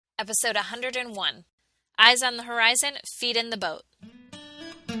Episode 101, Eyes on the Horizon, Feet in the Boat.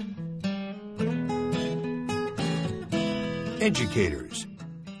 Educators,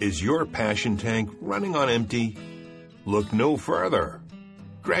 is your passion tank running on empty? Look no further.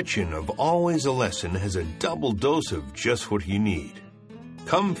 Gretchen of Always a Lesson has a double dose of just what you need.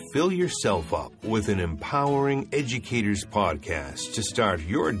 Come fill yourself up with an empowering educators podcast to start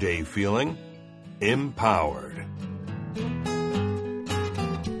your day feeling empowered.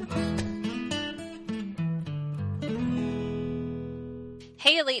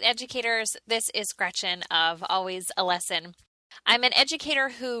 Hey, Elite Educators, this is Gretchen of Always a Lesson. I'm an educator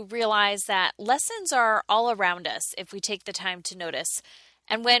who realized that lessons are all around us if we take the time to notice.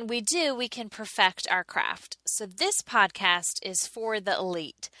 And when we do, we can perfect our craft. So this podcast is for the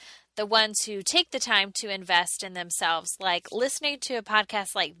elite, the ones who take the time to invest in themselves, like listening to a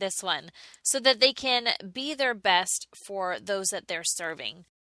podcast like this one, so that they can be their best for those that they're serving.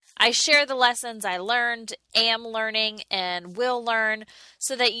 I share the lessons I learned, am learning, and will learn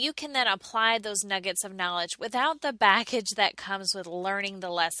so that you can then apply those nuggets of knowledge without the baggage that comes with learning the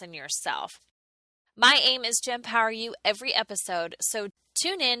lesson yourself. My aim is to empower you every episode, so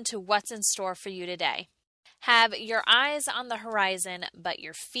tune in to what's in store for you today. Have your eyes on the horizon, but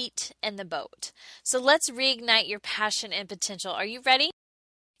your feet in the boat. So let's reignite your passion and potential. Are you ready?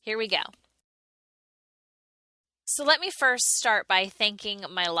 Here we go. So let me first start by thanking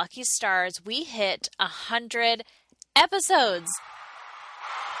my lucky stars. We hit 100 episodes.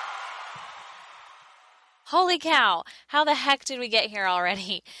 Holy cow! How the heck did we get here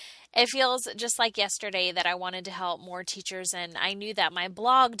already? It feels just like yesterday that I wanted to help more teachers, and I knew that my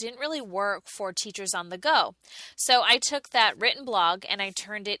blog didn't really work for teachers on the go. So I took that written blog and I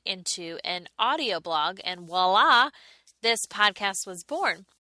turned it into an audio blog, and voila, this podcast was born.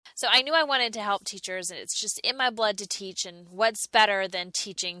 So I knew I wanted to help teachers, and it's just in my blood to teach, and what's better than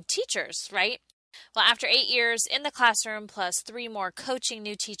teaching teachers, right? Well, after 8 years in the classroom, plus 3 more coaching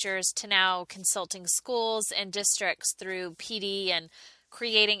new teachers, to now consulting schools and districts through PD and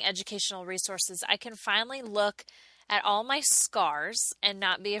creating educational resources, I can finally look at all my scars and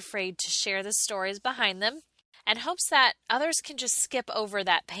not be afraid to share the stories behind them, and hopes that others can just skip over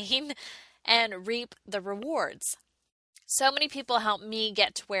that pain and reap the rewards. So many people helped me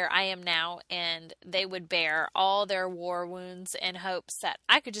get to where I am now, and they would bear all their war wounds in hopes that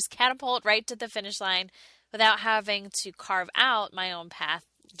I could just catapult right to the finish line without having to carve out my own path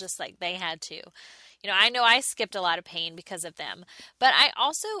just like they had to. I know I skipped a lot of pain because of them, but I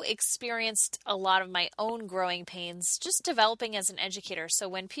also experienced a lot of my own growing pains just developing as an educator. So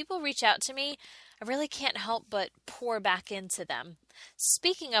when people reach out to me, I really can't help but pour back into them.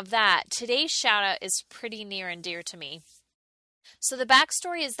 Speaking of that, today's shout out is pretty near and dear to me. So the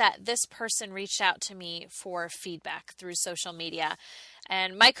backstory is that this person reached out to me for feedback through social media.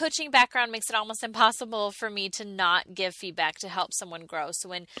 And my coaching background makes it almost impossible for me to not give feedback to help someone grow. So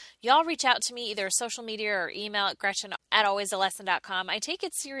when y'all reach out to me, either social media or email at Gretchen@alwaysalesson.com, I take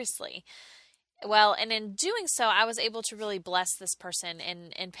it seriously. Well, and in doing so, I was able to really bless this person.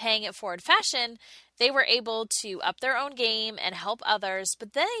 In paying it forward fashion, they were able to up their own game and help others,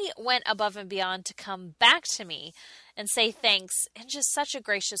 but they went above and beyond to come back to me and say thanks in just such a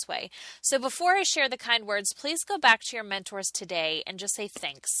gracious way. So before I share the kind words, please go back to your mentors today and just say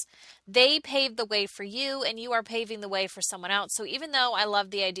thanks. They paved the way for you, and you are paving the way for someone else. So even though I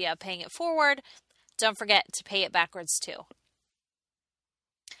love the idea of paying it forward, don't forget to pay it backwards too.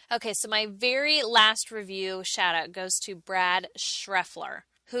 Okay, so my very last review shout out goes to Brad Schreffler,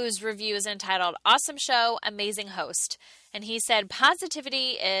 whose review is entitled Awesome Show, Amazing Host. And he said,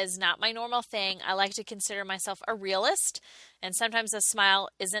 positivity is not my normal thing. I like to consider myself a realist, and sometimes a smile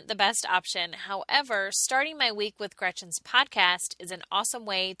isn't the best option. However, starting my week with Gretchen's podcast is an awesome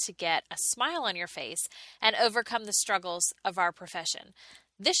way to get a smile on your face and overcome the struggles of our profession.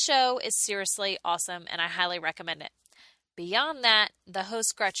 This show is seriously awesome, and I highly recommend it. Beyond that, the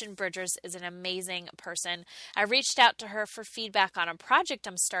host Gretchen Bridgers is an amazing person. I reached out to her for feedback on a project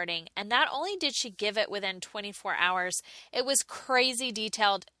I'm starting, and not only did she give it within 24 hours, it was crazy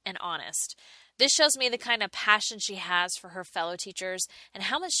detailed and honest. This shows me the kind of passion she has for her fellow teachers and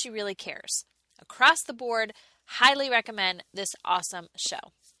how much she really cares. Across the board, highly recommend this awesome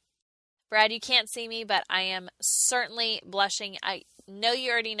show. Brad, you can't see me, but I am certainly blushing. I know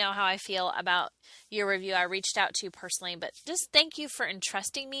you already know how I feel about your review. I reached out to you personally, but just thank you for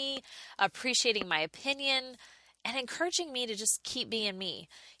entrusting me, appreciating my opinion, and encouraging me to just keep being me.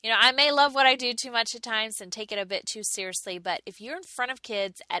 I may love what I do too much at times and take it a bit too seriously, but if you're in front of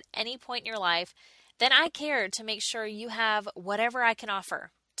kids at any point in your life, then I care to make sure you have whatever I can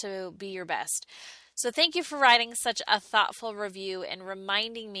offer to be your best. So thank you for writing such a thoughtful review and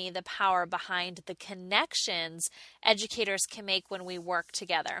reminding me the power behind the connections educators can make when we work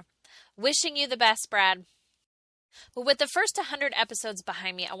together. Wishing you the best, Brad. Well, with the first 100 episodes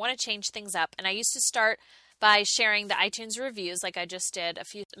behind me, I want to change things up. And I used to start by sharing the iTunes reviews like I just did a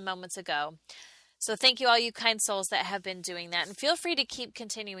few moments ago. So thank you, all you kind souls that have been doing that. And feel free to keep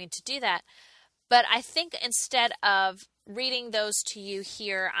continuing to do that. But I think instead of reading those to you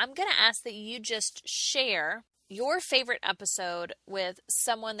here, I'm going to ask that you just share your favorite episode with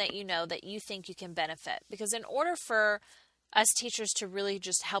someone that you know that you think you can benefit. Because in order for us teachers to really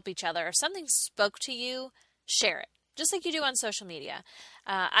just help each other, if something spoke to you, share it, just like you do on social media.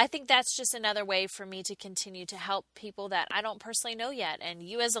 I think that's just another way for me to continue to help people that I don't personally know yet. And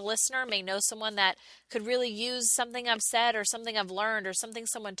you as a listener may know someone that could really use something I've said or something I've learned or something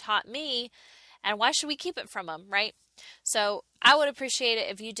someone taught me. And why should we keep it from them, right? So I would appreciate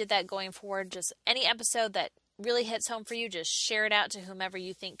it if you did that going forward. Just any episode that really hits home for you, just share it out to whomever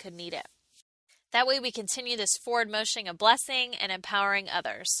you think could need it. That way we continue this forward motion of blessing and empowering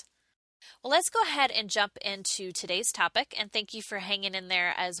others. Well, let's go ahead and jump into today's topic, and thank you for hanging in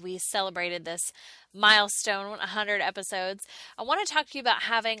there as we celebrated this milestone, 100 episodes. I want to talk to you about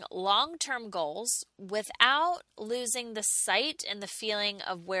having long-term goals without losing the sight and the feeling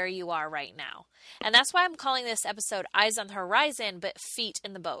of where you are right now. And that's why I'm calling this episode Eyes on the Horizon, but Feet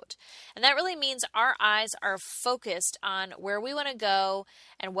in the Boat. And that really means our eyes are focused on where we want to go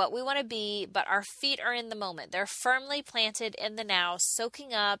and what we want to be, but our feet are in the moment. They're firmly planted in the now,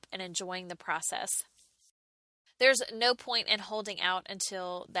 soaking up and enjoying the process. There's no point in holding out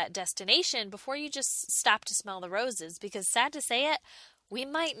until that destination before you just stop to smell the roses, because sad to say it, we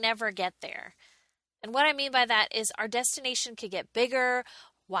might never get there. And what I mean by that is our destination could get bigger,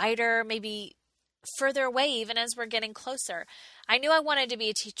 wider, maybe further away even as we're getting closer. I knew I wanted to be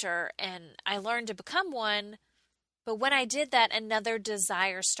a teacher and I learned to become one, but when I did that, another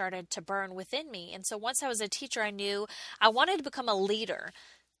desire started to burn within me. And so once I was a teacher, I knew I wanted to become a leader.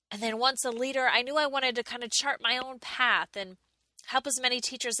 And then once a leader, I knew I wanted to kind of chart my own path and help as many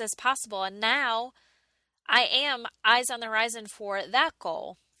teachers as possible. And now I am eyes on the horizon for that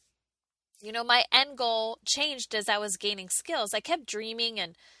goal. You know, my end goal changed as I was gaining skills. I kept dreaming,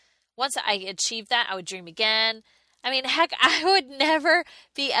 and once I achieved that, I would dream again. I mean, heck, I would never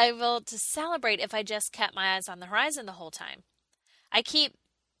be able to celebrate if I just kept my eyes on the horizon the whole time. I keep,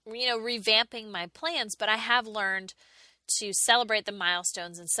 revamping my plans, but I have learned to celebrate the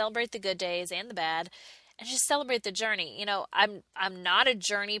milestones and celebrate the good days and the bad and just celebrate the journey. You know, I'm not a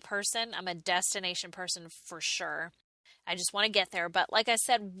journey person. I'm a destination person for sure. I just want to get there. But like I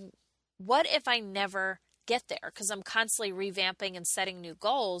said, what if I never get there? Because I'm constantly revamping and setting new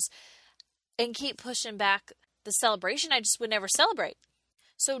goals and keep pushing back the celebration. I just would never celebrate.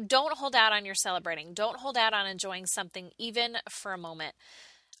 So don't hold out on your celebrating. Don't hold out on enjoying something even for a moment.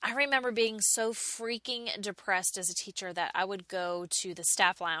 I remember being so freaking depressed as a teacher that I would go to the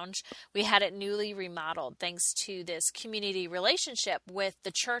staff lounge. We had it newly remodeled thanks to this community relationship with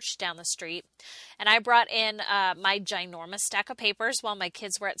the church down the street. And I brought in my ginormous stack of papers while my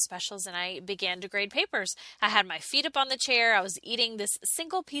kids were at specials, and I began to grade papers. I had my feet up on the chair. I was eating this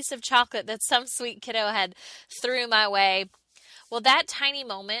single piece of chocolate that some sweet kiddo had threw my way. Well, that tiny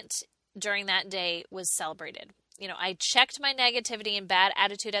moment during that day was celebrated. You know, I checked my negativity and bad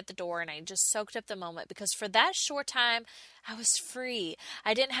attitude at the door, and I just soaked up the moment, because for that short time, I was free.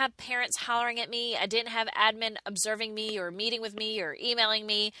 I didn't have parents hollering at me. I didn't have admin observing me or meeting with me or emailing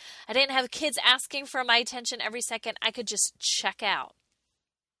me. I didn't have kids asking for my attention every second. I could just check out.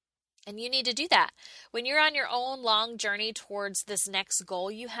 And you need to do that. When you're on your own long journey towards this next goal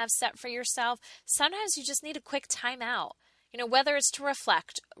you have set for yourself, sometimes you just need a quick time out. You know, whether it's to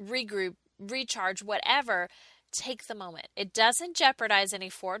reflect, regroup, recharge, whatever, take the moment. It doesn't jeopardize any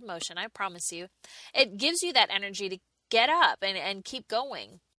forward motion, I promise you. It gives you that energy to get up and keep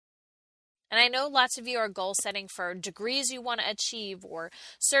going. And I know lots of you are goal setting for degrees you want to achieve, or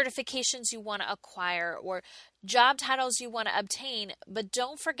certifications you want to acquire, or job titles you want to obtain, but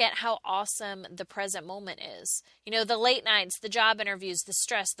don't forget how awesome the present moment is. You know, the late nights, the job interviews, the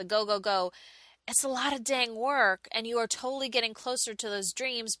stress, the go, go, go. It's a lot of dang work, and you are totally getting closer to those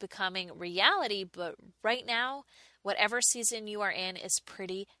dreams becoming reality. But right now, whatever season you are in is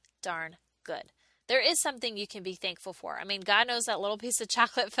pretty darn good. There is something you can be thankful for. I mean, God knows that little piece of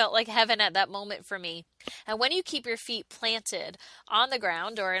chocolate felt like heaven at that moment for me. And when you keep your feet planted on the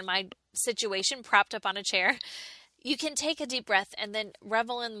ground, or in my situation, propped up on a chair, you can take a deep breath and then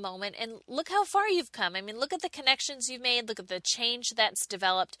revel in the moment and look how far you've come. I mean, look at the connections you've made. Look at the change that's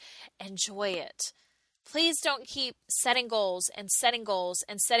developed. Enjoy it. Please don't keep setting goals and setting goals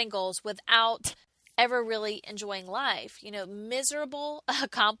and setting goals without ever really enjoying life. Miserable,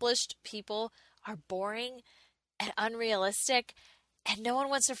 accomplished people are boring and unrealistic, and no one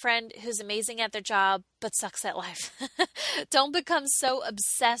wants a friend who's amazing at their job but sucks at life. Don't become so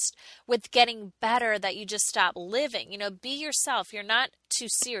obsessed with getting better that you just stop living. Be yourself. You're not too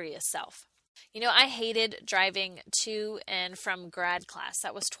serious self. I hated driving to and from grad class.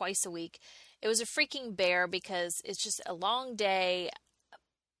 That was twice a week. It was a freaking bear because it's just a long day.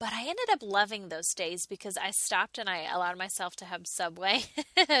 But I ended up loving those days because I stopped and I allowed myself to have Subway.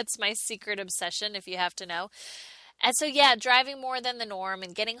 It's my secret obsession, if you have to know. And so, driving more than the norm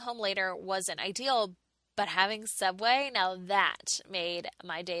and getting home later wasn't ideal, but having Subway, now that made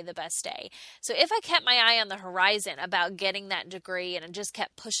my day the best day. So if I kept my eye on the horizon about getting that degree and I just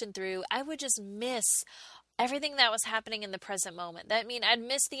kept pushing through, I would just miss everything that was happening in the present moment. That means I'd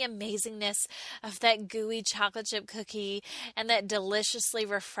miss the amazingness of that gooey chocolate chip cookie and that deliciously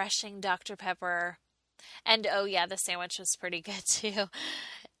refreshing Dr. Pepper. And the sandwich was pretty good too.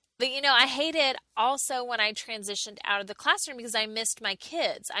 But, I hated also when I transitioned out of the classroom because I missed my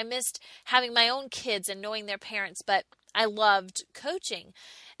kids. I missed having my own kids and knowing their parents, but I loved coaching.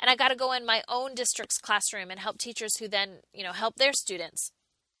 And I got to go in my own district's classroom and help teachers who then, help their students.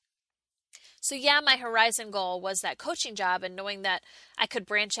 So, my horizon goal was that coaching job and knowing that I could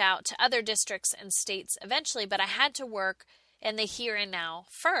branch out to other districts and states eventually, but I had to work in the here and now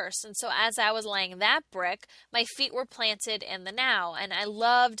first. And so as I was laying that brick, my feet were planted in the now. And I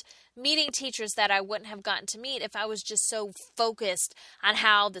loved meeting teachers that I wouldn't have gotten to meet if I was just so focused on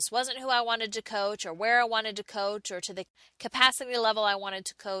how this wasn't who I wanted to coach or where I wanted to coach or to the capacity level I wanted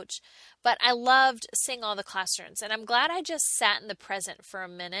to coach. But I loved seeing all the classrooms. And I'm glad I just sat in the present for a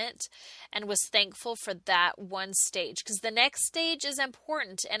minute and was thankful for that one stage, because the next stage is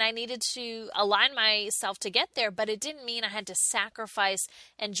important and I needed to align myself to get there, but it didn't mean I had to sacrifice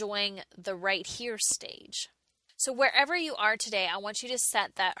enjoying the right here stage. So wherever you are today, I want you to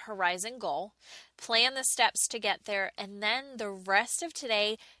set that horizon goal, plan the steps to get there, and then the rest of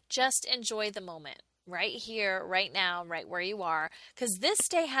today, just enjoy the moment. Right here, right now, right where you are, because this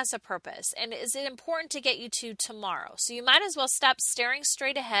day has a purpose and is it important to get you to tomorrow. So you might as well stop staring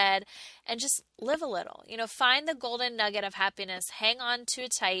straight ahead and just live a little. Find the golden nugget of happiness, hang on to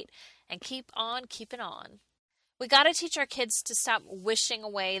it tight, and keep on keeping on. We got to teach our kids to stop wishing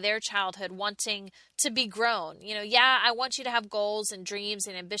away their childhood, wanting to be grown. I want you to have goals and dreams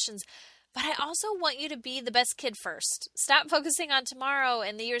and ambitions, but I also want you to be the best kid first. Stop focusing on tomorrow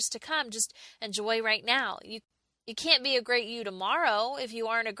and the years to come. Just enjoy right now. You can't be a great you tomorrow if you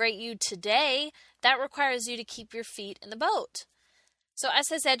aren't a great you today. That requires you to keep your feet in the boat. So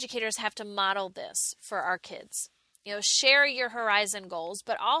us as educators have to model this for our kids. Share your horizon goals,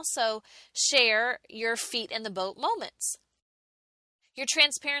 but also share your feet in the boat moments. Your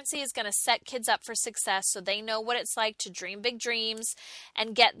transparency is going to set kids up for success so they know what it's like to dream big dreams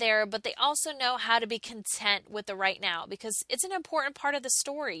and get there, but they also know how to be content with the right now because it's an important part of the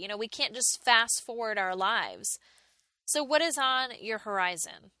story. We can't just fast forward our lives. So what is on your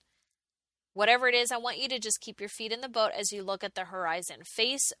horizon? Whatever it is, I want you to just keep your feet in the boat as you look at the horizon.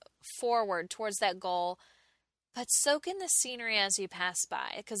 Face forward towards that goal, but soak in the scenery as you pass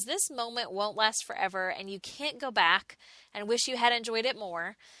by, because this moment won't last forever and you can't go back and wish you had enjoyed it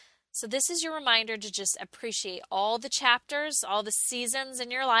more. So this is your reminder to just appreciate all the chapters, all the seasons in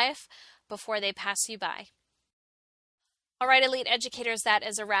your life before they pass you by. All right, Elite Educators, that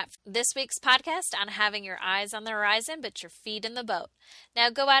is a wrap for this week's podcast on having your eyes on the horizon, but your feet in the boat. Now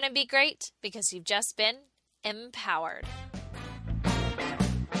go out and be great because you've just been empowered.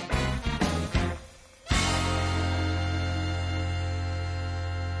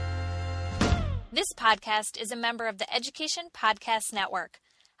 This podcast is a member of the Education Podcast Network,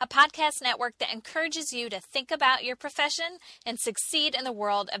 a podcast network that encourages you to think about your profession and succeed in the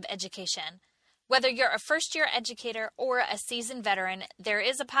world of education. Whether you're a first-year educator or a seasoned veteran, there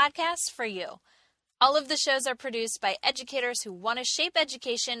is a podcast for you. All of the shows are produced by educators who want to shape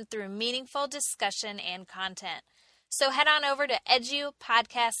education through meaningful discussion and content. So head on over to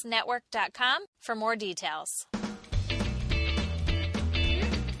edupodcastnetwork.com for more details.